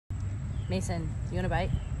Mason, do you want a bite?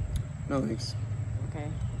 No thanks. Okay.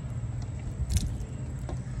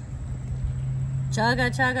 Chugga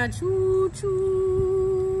chugga choo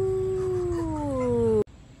choo.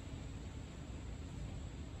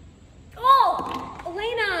 Oh,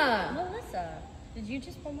 Elena! Melissa, did you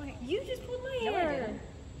just pull my? You just pulled my No, I hair. didn't.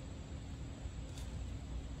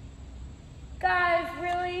 Guys,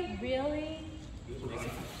 really? Really?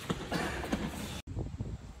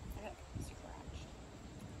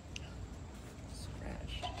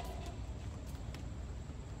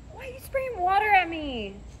 Why are you spraying water at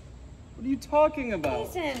me? What are you talking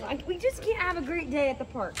about? Listen, we just can't have a great day at the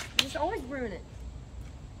park. You just always ruin it.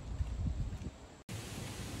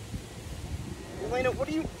 Elena, what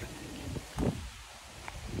are you...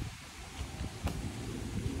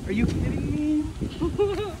 Are you kidding me?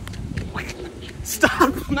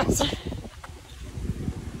 Stop!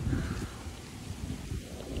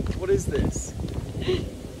 What is this?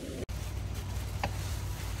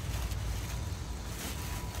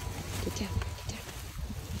 Get down, get down.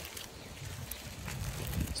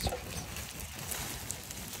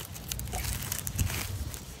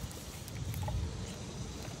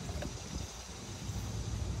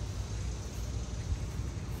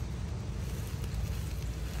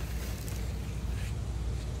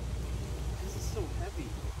 This is so heavy.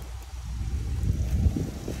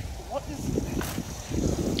 What is...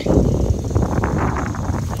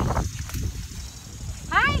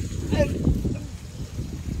 Hi!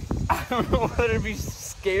 I don't know whether to be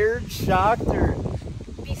scared, shocked, or...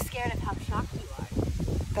 Be scared of how shocked you are.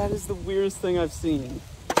 That is the weirdest thing I've seen.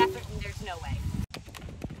 Definitely, there's no way.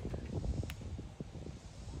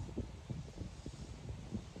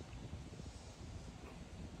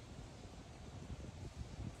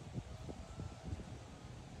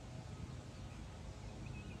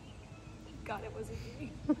 God, it wasn't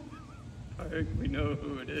me. I think we know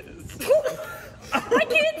who it is. I can't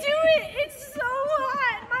do it! It's so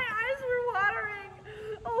hot! My eyes were watering!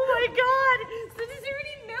 Oh my god! So is there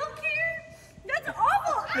any milk here? That's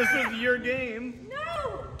awful! This was your game.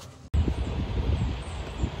 No!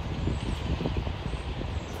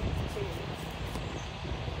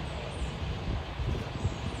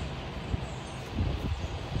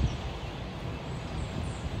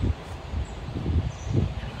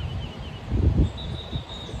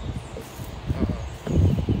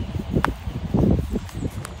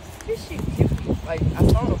 I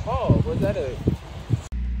found a ball. Was that a...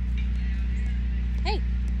 Hey,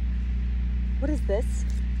 What is this?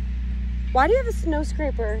 Why do you have a snow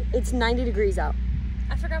scraper? It's 90 degrees out.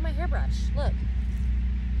 I forgot my hairbrush. Look.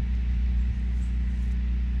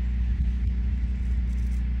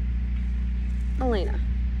 Elena,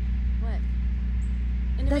 What?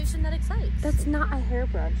 Innovation that excites. that's not a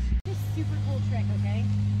hairbrush. It's a super cool trick, okay?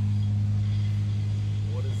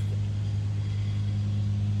 What is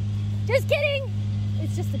Just kidding!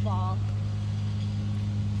 It's just a ball.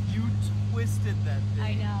 that? You twisted that thing.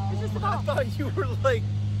 I know. It's just a I ball. thought you were like...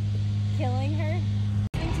 Killing her.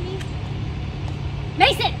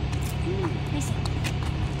 Mason! Mason.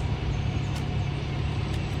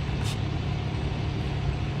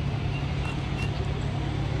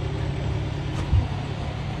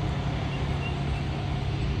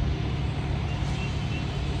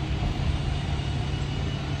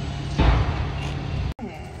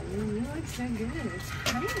 You look so good.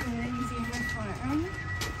 Hey, easy in my farm.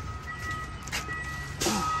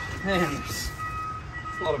 Man, there's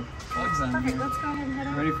a lot of bugs on Okay, here. let's go ahead and head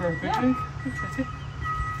over. Ready for a picnic?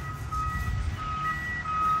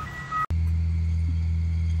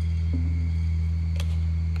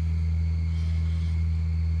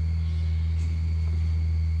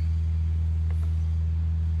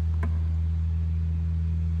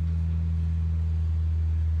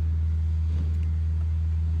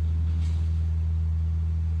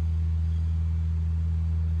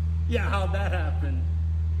 Yeah, how'd that happen?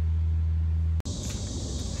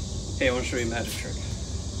 Hey, I want to show you a magic trick.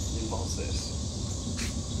 It involves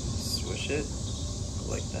this. Swish it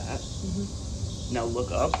like that. Now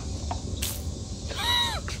look up.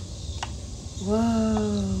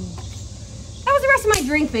 Whoa. That was the rest of my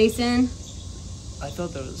drink, Mason. I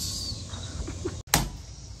thought that was...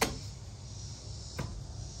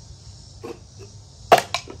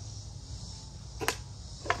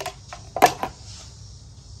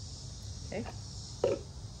 Okay.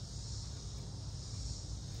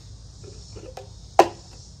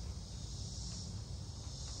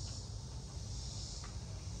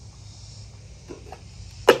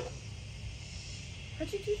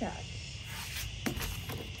 How'd you do that?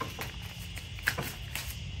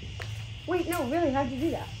 Wait, no, really, how'd you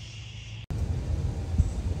do that?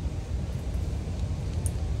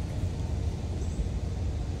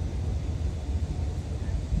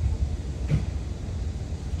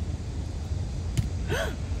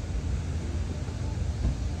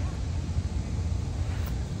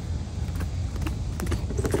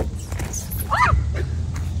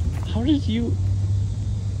 How did you?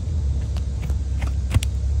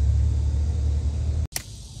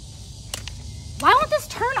 Why won't this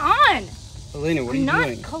turn on? Elena, what are you Not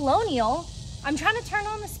doing? colonial. I'm trying to turn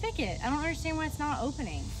on the spigot. I don't understand why it's not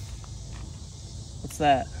opening. What's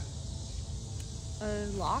that? A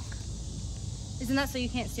lock? Isn't that so you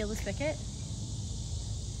can't steal the spigot?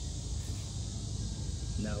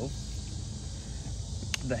 No.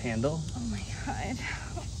 The handle? Oh my god.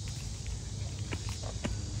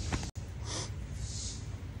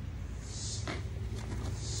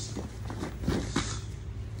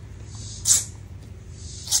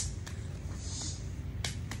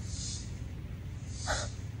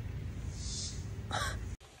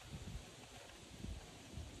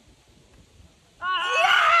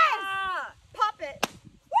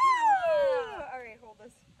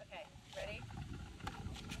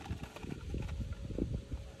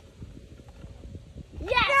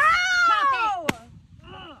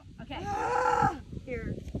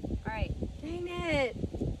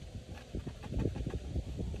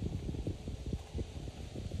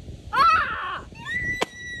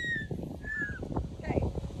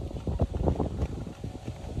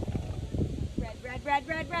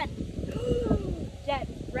 Red. Get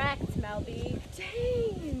wrecked, Melby.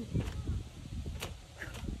 Dang.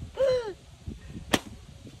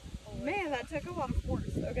 Man, that took a lot of force.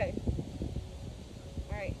 Okay.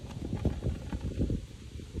 All right.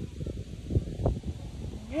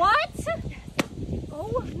 What?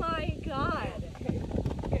 Oh my god. Okay.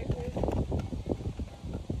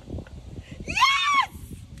 Yes!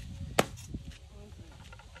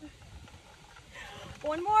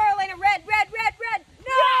 One more, Elena. Red.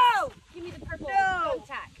 No! Give me the purple No!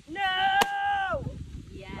 contact. No!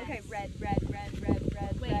 Yes. Okay, red. Wait.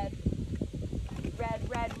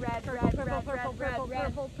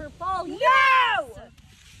 Purple. No! Yes!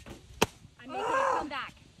 I'm making it come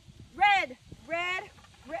back. Red.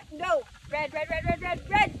 No! Red.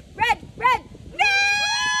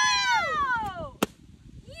 No!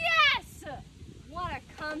 Yes! What a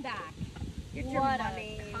comeback. Get your What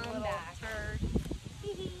money, a little comeback. turd.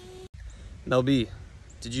 Mel B,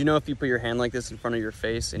 did you know if you put your hand like this in front of your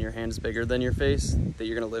face and your hand is bigger than your face, that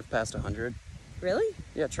you're gonna live past 100? Really?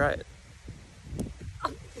 Yeah, try it.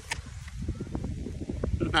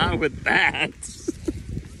 Not with that.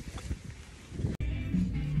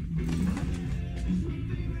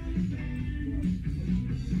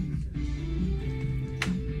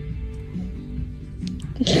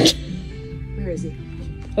 Where is he?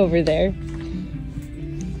 Over there.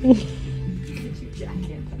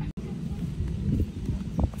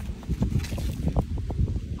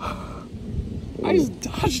 I just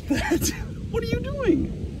dodged that. What are you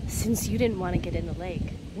doing? Since you didn't want to get in the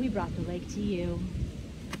lake, we brought the lake to you.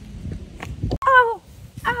 Ow!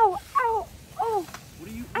 Oh! What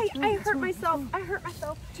are you? I hurt myself.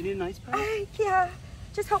 Do you need an ice pack? Yeah.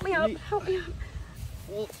 Just help me out. Wait. Help me out.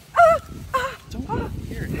 Well, don't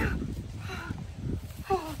here.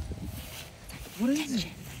 What is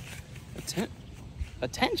it?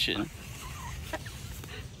 Attention?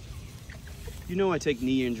 You know I take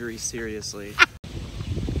knee injuries seriously.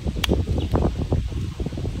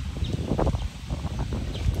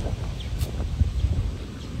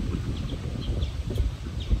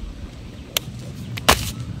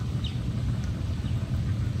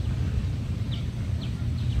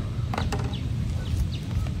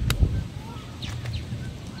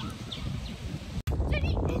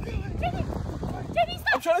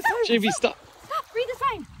 JV, stop. Stop.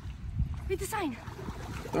 Read the sign.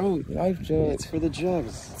 Oh, life jugs. It's for the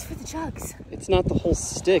jugs. It's for the jugs. It's not the whole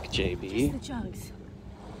stick, JB. Just the jugs.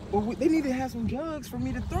 Well, they need to have some jugs for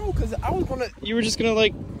me to throw, because I was going to, You were just gonna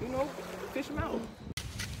like... fish them out.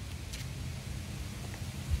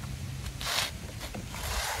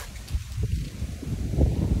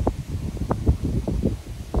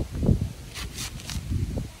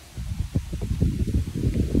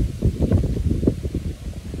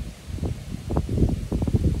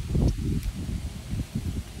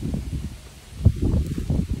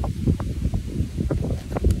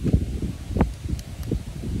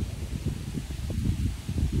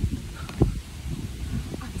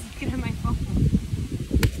 Get on my phone.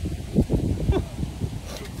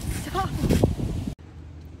 Stop.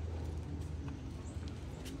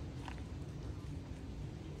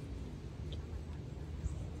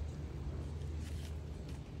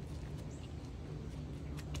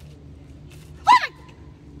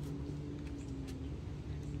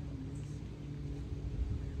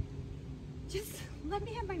 Just let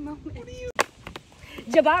me have my moment. What are you?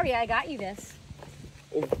 Jabari, I got you this.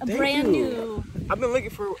 Oh, A brand new I've been looking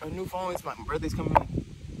for a new phone. It's my birthday's coming up.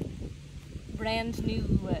 brand new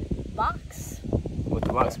box. With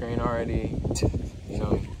the lock screen already, you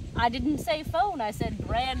know. I didn't say phone, I said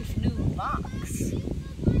brand new box.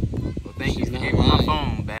 Well, thank you She's for not giving me my lying.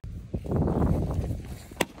 phone back.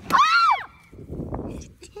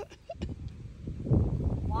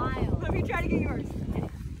 Wild. Let me try to get yours.